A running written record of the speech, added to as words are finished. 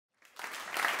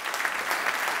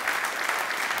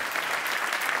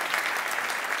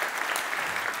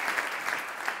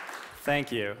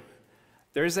Thank you.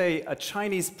 There's a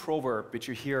Chinese proverb which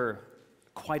you hear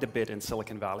quite a bit in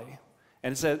Silicon Valley.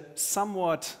 And it's a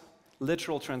somewhat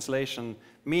literal translation,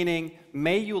 meaning,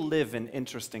 may you live in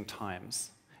interesting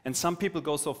times. And some people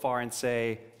go so far and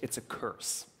say it's a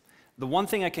curse. The one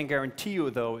thing I can guarantee you,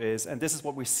 though, is, and this is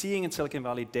what we're seeing in Silicon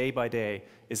Valley day by day,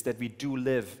 is that we do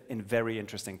live in very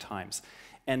interesting times.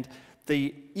 And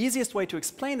the easiest way to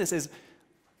explain this is,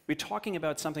 we're talking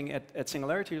about something at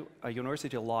Singularity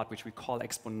University a lot, which we call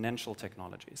exponential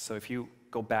technologies. So if you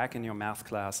go back in your math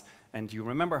class and you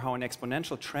remember how an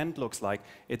exponential trend looks like,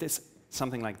 it is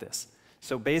something like this.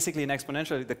 So basically, an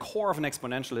exponential, the core of an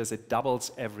exponential is it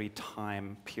doubles every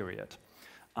time period.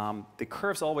 The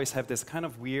curves always have this kind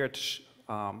of weird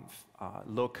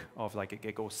look of like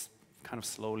it goes kind of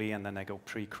slowly and then they go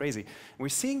pretty crazy. And we're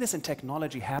seeing this in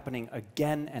technology happening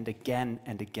again and again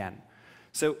and again.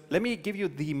 So let me give you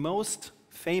the most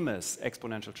famous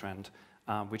exponential trend,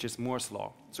 which is Moore's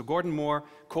law. So Gordon Moore,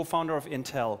 co-founder of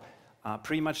Intel,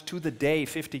 pretty much to the day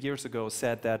 50 years ago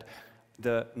said that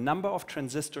the number of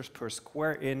transistors per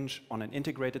square inch on an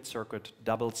integrated circuit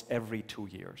doubles every 2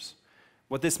 years.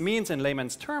 What this means in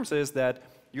layman's terms is that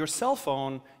your cell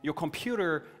phone, your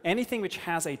computer, anything which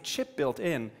has a chip built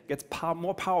in gets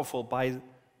more powerful by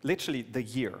literally the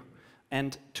year.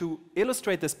 And to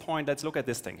illustrate this point, let's look at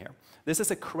this thing here. This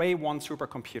is a Cray 1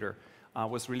 supercomputer.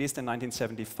 Was released in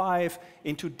 1975.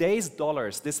 In today's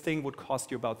dollars, this thing would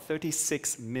cost you about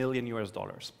 36 million US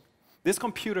dollars. This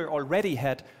computer already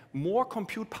had more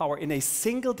compute power in a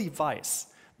single device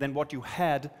than what you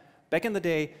had back in the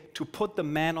day to put the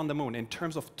man on the moon in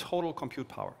terms of total compute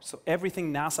power. So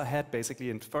everything NASA had basically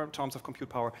in terms of compute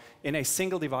power in a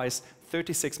single device,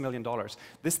 $36 million.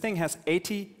 This thing has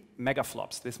 80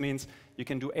 megaflops. This means you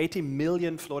can do 80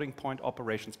 million floating point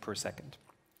operations per second.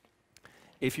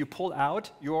 If you pull out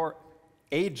your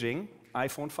aging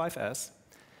iPhone 5S,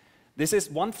 this is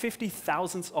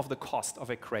 1/50,000th of the cost of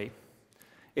a Cray.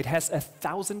 It has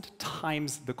 1,000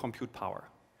 times the compute power.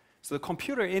 So the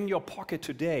computer in your pocket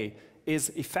today is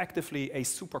effectively a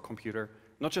supercomputer,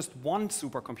 not just one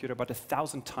supercomputer, but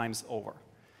 1,000 times over.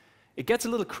 It gets a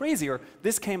little crazier.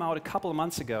 This came out a couple of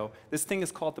months ago. This thing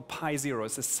is called the Pi Zero.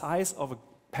 It's the size of a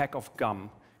pack of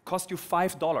gum. Cost you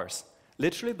 $5.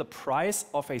 Literally the price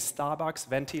of a Starbucks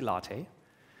venti latte.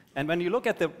 And when you look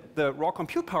at the raw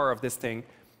compute power of this thing,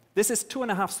 this is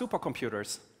 2.5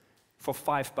 supercomputers for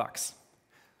 $5.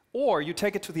 Or you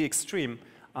take it to the extreme.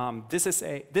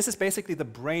 This is basically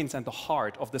the brains and the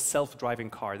heart of the self-driving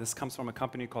car. This comes from a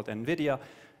company called NVIDIA.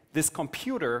 This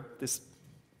computer, this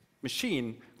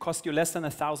machine, costs you less than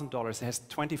 $1,000. It has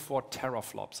 24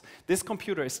 teraflops. This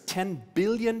computer is 10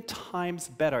 billion times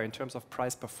better in terms of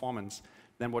price performance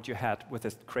than what you had with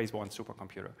this Cray 1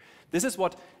 supercomputer. This is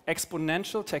what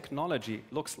exponential technology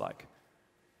looks like.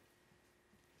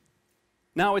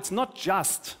 Now, it's not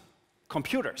just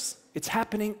computers. It's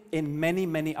happening in many,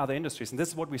 many other industries. And this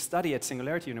is what we study at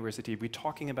Singularity University. We're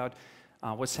talking about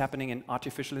what's happening in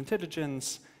artificial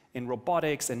intelligence, in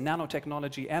robotics, in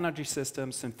nanotechnology, energy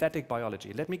systems, synthetic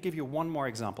biology. Let me give you one more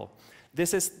example.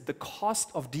 This is the cost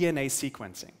of DNA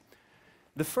sequencing.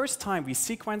 The first time we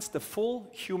sequenced the full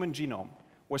human genome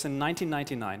was in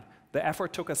 1999. The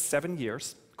effort took us 7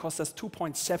 years, cost us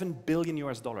 $2.7 billion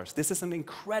US. This is an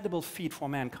incredible feat for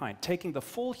mankind, taking the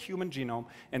full human genome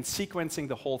and sequencing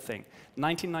the whole thing.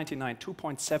 1999,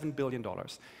 $2.7 billion.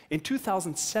 In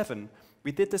 2007,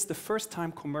 we did this the first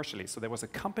time commercially. So there was a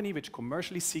company which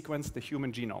commercially sequenced the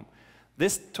human genome.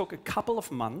 This took a couple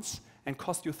of months and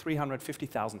cost you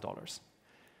 $350,000.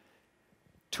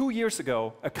 2 years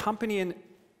ago, a company in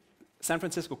San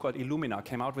Francisco called Illumina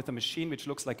came out with a machine which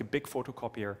looks like a big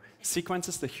photocopier,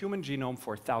 sequences the human genome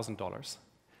for $1,000.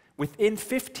 Within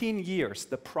 15 years,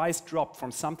 the price dropped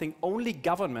from something only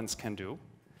governments can do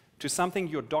to something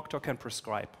your doctor can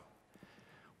prescribe.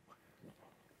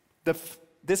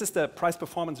 This is the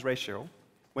price-performance ratio.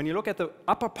 When you look at the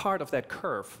upper part of that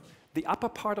curve, the upper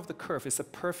part of the curve is a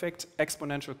perfect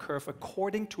exponential curve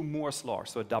according to Moore's law,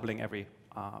 so doubling every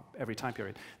time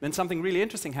period. Then something really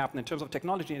interesting happened in terms of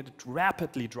technology, and it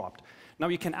rapidly dropped. Now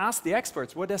you can ask the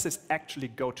experts, where does this actually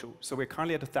go to? So we're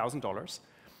currently at $1,000.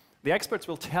 The experts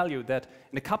will tell you that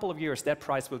in a couple of years, that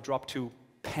price will drop to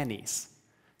pennies.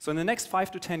 So in the next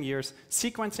 5 to 10 years,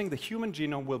 sequencing the human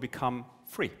genome will become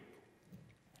free.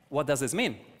 What does this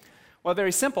mean? Well,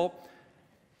 very simple.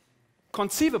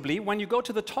 Conceivably, when you go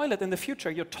to the toilet in the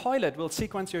future, your toilet will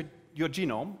sequence your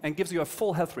genome and gives you a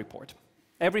full health report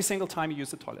every single time you use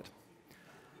the toilet.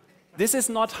 This is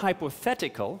not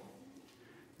hypothetical.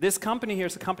 This company here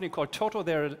is a company called Toto.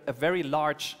 They're a very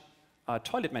large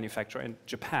toilet manufacturer in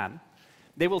Japan.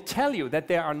 They will tell you that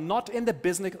they are not in the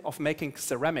business of making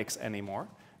ceramics anymore.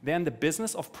 They're in the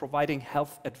business of providing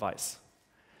health advice.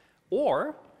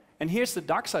 Or, and here's the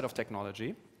dark side of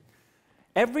technology,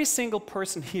 every single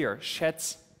person here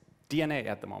sheds DNA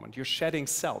at the moment. You're shedding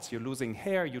cells. You're losing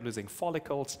hair, you're losing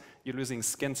follicles, you're losing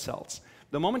skin cells.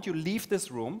 The moment you leave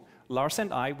this room, Lars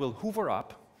and I will hoover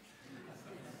up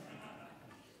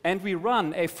and we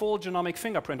run a full genomic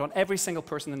fingerprint on every single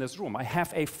person in this room. I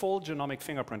have a full genomic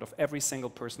fingerprint of every single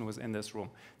person who is in this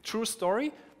room. True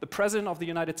story, the President of the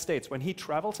United States, when he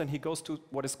travels and he goes to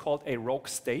what is called a rogue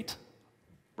state,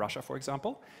 Russia, for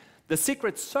example, the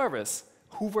Secret Service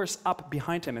hoovers up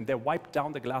behind him and they wipe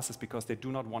down the glasses because they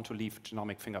do not want to leave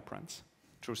genomic fingerprints.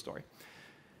 True story.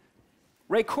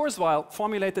 Ray Kurzweil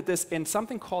formulated this in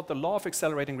something called the law of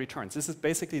accelerating returns. This is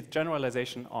basically the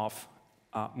generalization of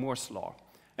Moore's law.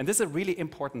 And this is a really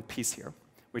important piece here,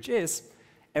 which is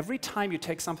every time you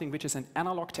take something which is an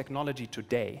analog technology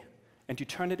today and you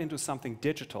turn it into something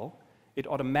digital, it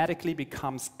automatically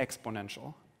becomes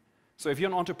exponential. So if you're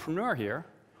an entrepreneur here,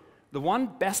 the one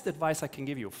best advice I can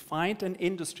give you, find an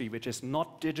industry which is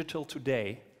not digital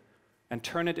today and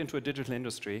turn it into a digital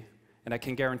industry, and I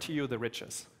can guarantee you the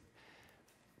riches.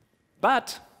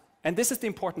 But, and this is the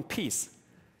important piece,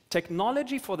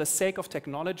 technology for the sake of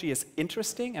technology is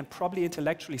interesting and probably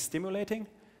intellectually stimulating,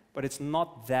 but it's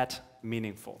not that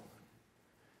meaningful.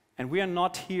 And we are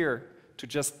not here to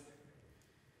just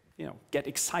get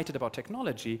excited about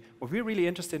technology. What we're really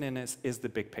interested in is the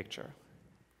big picture.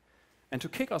 And to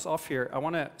kick us off here, I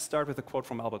want to start with a quote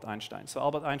from Albert Einstein. So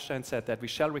Albert Einstein said that we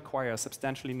shall require a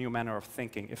substantially new manner of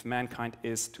thinking if mankind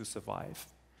is to survive.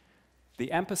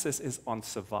 The emphasis is on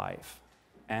survive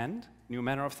and new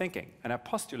manner of thinking. And I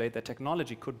postulate that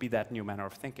technology could be that new manner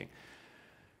of thinking.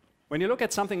 When you look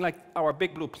at something like our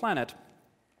big blue planet,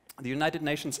 the United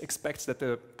Nations expects that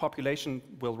the population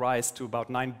will rise to about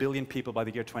 9 billion people by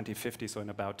the year 2050, so in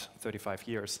about 35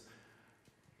 years.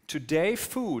 Today,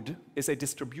 food is a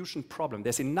distribution problem.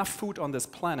 There's enough food on this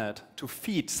planet to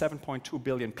feed 7.2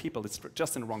 billion people. It's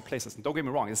just in the wrong places. And don't get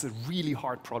me wrong, this is a really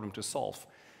hard problem to solve.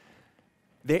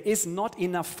 There is not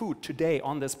enough food today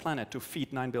on this planet to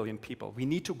feed 9 billion people. We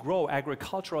need to grow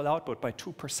agricultural output by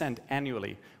 2%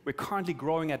 annually. We're currently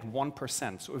growing at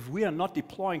 1%. So if we are not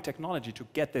deploying technology to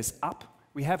get this up,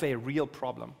 we have a real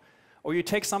problem. Or you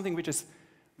take something which is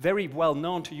very well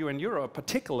known to you in Europe,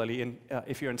 particularly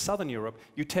if you're in Southern Europe,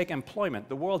 you take employment.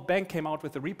 The World Bank came out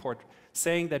with a report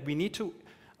saying that we need to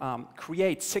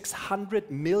create 600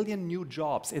 million new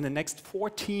jobs in the next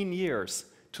 14 years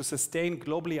to sustain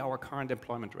globally our current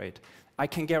employment rate. I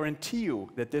can guarantee you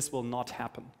that this will not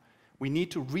happen. We need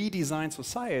to redesign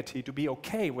society to be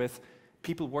okay with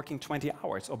people working 20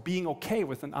 hours or being okay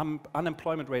with an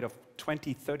unemployment rate of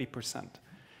 20, 30%.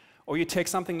 Or you take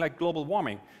something like global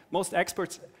warming. Most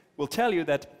experts will tell you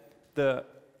that the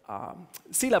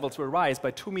sea levels will rise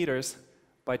by 2 meters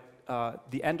by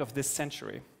the end of this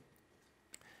century.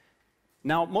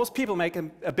 Now, most people make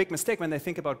a big mistake when they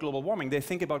think about global warming. They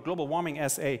think about global warming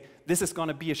as this is going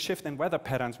to be a shift in weather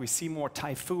patterns. We see more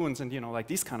typhoons and like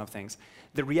these kind of things.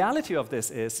 The reality of this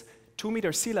is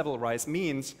 2-meter sea level rise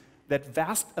means that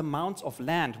vast amounts of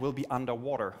land will be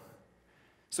underwater.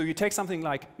 So you take something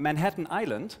like Manhattan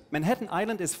Island. Manhattan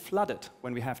Island is flooded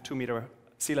when we have 2-meter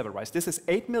sea level rise. This is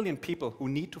 8 million people who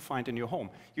need to find a new home.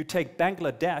 You take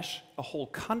Bangladesh, a whole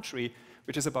country,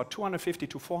 which is about 250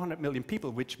 to 400 million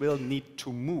people, which will need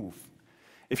to move.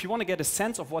 If you want to get a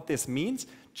sense of what this means,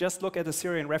 just look at the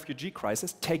Syrian refugee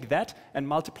crisis, take that and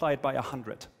multiply it by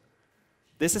 100.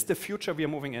 This is the future we are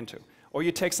moving into. Or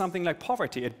you take something like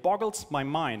poverty. It boggles my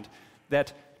mind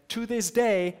that to this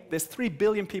day, there's 3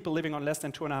 billion people living on less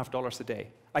than $2.50 a day.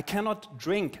 I cannot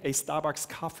drink a Starbucks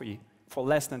coffee for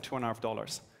less than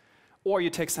 $2.50. Or you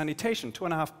take sanitation.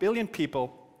 2.5 billion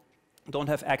people don't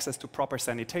have access to proper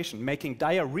sanitation, making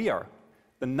diarrhea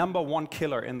the #1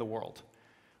 killer in the world.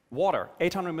 Water.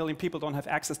 800 million people don't have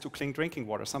access to clean drinking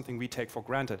water, something we take for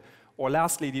granted. Or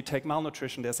lastly, you take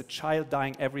malnutrition. There's a child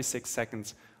dying every 6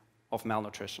 seconds of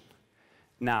malnutrition.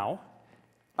 Now,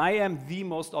 I am the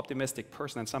most optimistic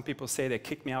person, and some people say they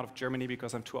kicked me out of Germany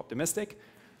because I'm too optimistic.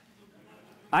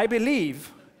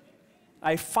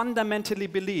 I fundamentally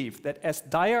believe that as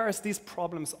dire as these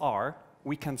problems are,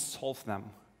 we can solve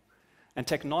them. And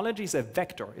technology is a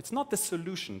vector. It's not the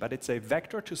solution, but it's a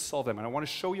vector to solve them. And I want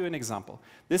to show you an example.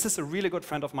 This is a really good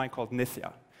friend of mine called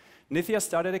Nithya. Nithya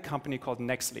started a company called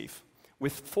Nextleaf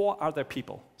with 4 other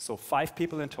people, so 5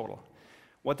 people in total.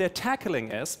 What they're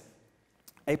tackling is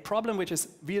a problem which is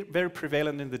very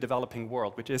prevalent in the developing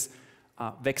world, which is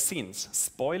vaccines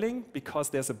spoiling because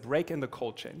there's a break in the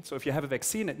cold chain. So if you have a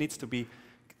vaccine, it needs to be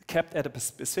kept at a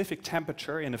specific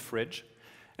temperature in a fridge.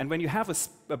 And when you have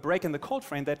a break in the cold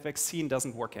frame, that vaccine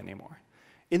doesn't work anymore.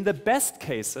 In the best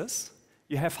cases,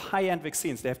 you have high-end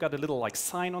vaccines. They've got a little like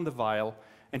sign on the vial,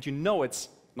 and you know it's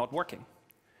not working.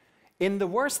 In the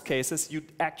worst cases, you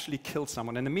actually kill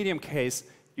someone. In the medium case,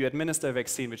 you administer a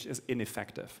vaccine which is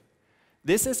ineffective.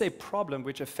 This is a problem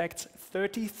which affects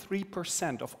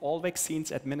 33% of all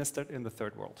vaccines administered in the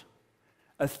third world.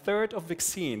 A third of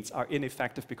vaccines are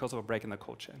ineffective because of a break in the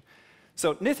cold chain.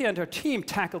 So Nithya and her team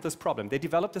tackled this problem. They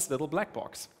developed this little black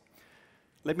box.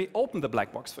 Let me open the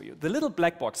black box for you. The little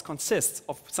black box consists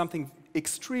of something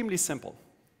extremely simple.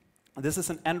 This is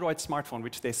an Android smartphone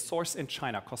which they source in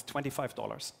China, costs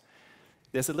 $25.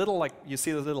 There's a little, like, you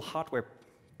see the little hardware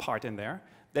part in there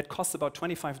that costs about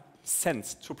 25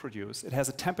 cents to produce. It has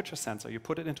a temperature sensor. You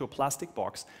put it into a plastic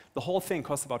box. The whole thing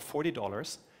costs about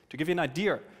 $40. To give you an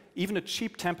idea, even a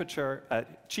cheap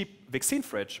vaccine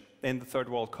fridge in the third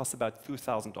world costs about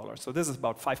 $2,000. So this is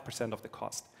about 5% of the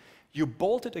cost. You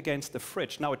bolt it against the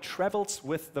fridge. Now it travels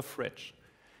with the fridge.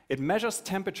 It measures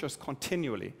temperatures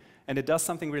continually, and it does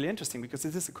something really interesting because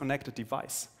it is a connected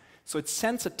device. So it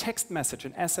sends a text message,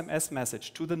 an SMS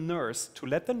message to the nurse to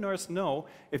let the nurse know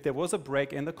if there was a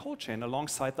break in the cold chain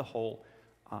alongside the whole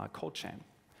cold chain.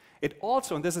 It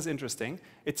also, and this is interesting,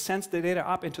 it sends the data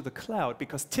up into the cloud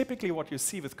because typically what you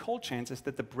see with cold chains is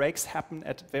that the breaks happen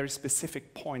at very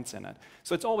specific points in it.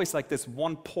 So it's always like this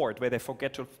one port where they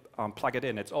forget to plug it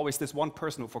in. It's always this one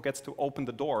person who forgets to open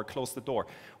the door or close the door.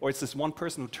 Or it's this one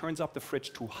person who turns up the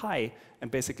fridge too high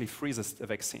and basically freezes the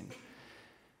vaccine.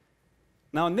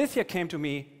 Now Nithya came to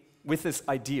me with this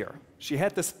idea. She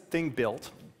had this thing built,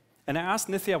 and I asked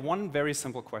Nithya one very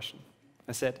simple question.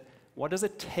 I said, what does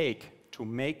it take to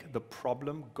make the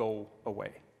problem go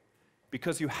away?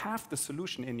 Because you have the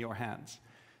solution in your hands.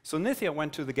 So Nithya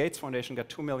went to the Gates Foundation, got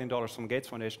 $2 million from Gates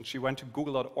Foundation. She went to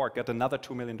Google.org, got another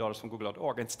 $2 million from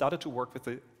Google.org, and started to work with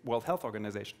the World Health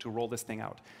Organization to roll this thing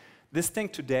out. This thing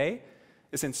today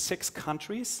is in 6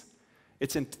 countries.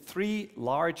 It's in 3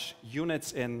 large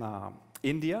units in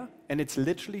India, and it's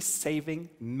literally saving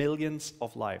millions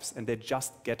of lives, and they're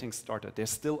just getting started.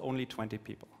 There's still only 20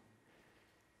 people.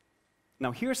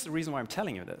 Now, here's the reason why I'm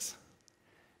telling you this.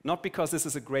 Not because this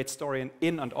is a great story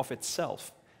in and of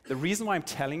itself. The reason why I'm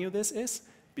telling you this is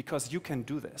because you can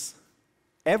do this.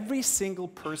 Every single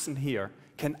person here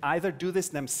can either do this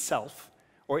themselves,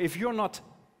 or if you're not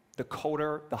the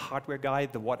coder, the hardware guy,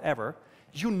 the whatever,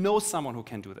 you know someone who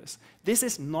can do this. This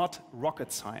is not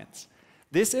rocket science.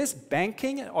 This is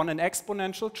banking on an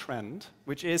exponential trend,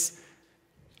 which is,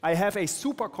 I have a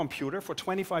supercomputer for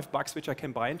 $25 which I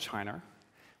can buy in China,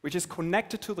 which is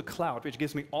connected to the cloud, which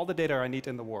gives me all the data I need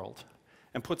in the world,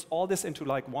 and puts all this into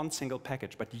like one single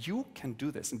package. But you can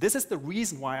do this. And this is the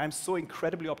reason why I'm so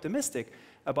incredibly optimistic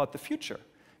about the future.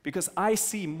 Because I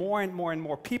see more and more and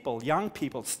more people, young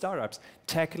people, startups,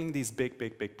 tackling these big,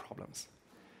 big, big problems.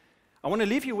 I want to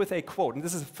leave you with a quote, and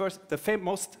this is the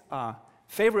most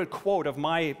favorite quote of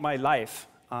my life.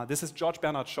 This is George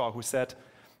Bernard Shaw, who said,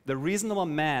 "The reasonable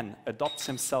man adopts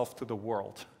himself to the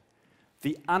world.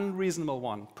 The unreasonable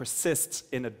one persists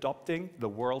in adopting the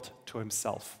world to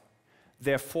himself.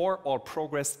 Therefore, all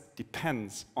progress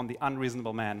depends on the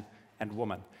unreasonable man and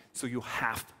woman." So you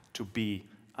have to be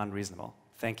unreasonable.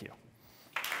 Thank you.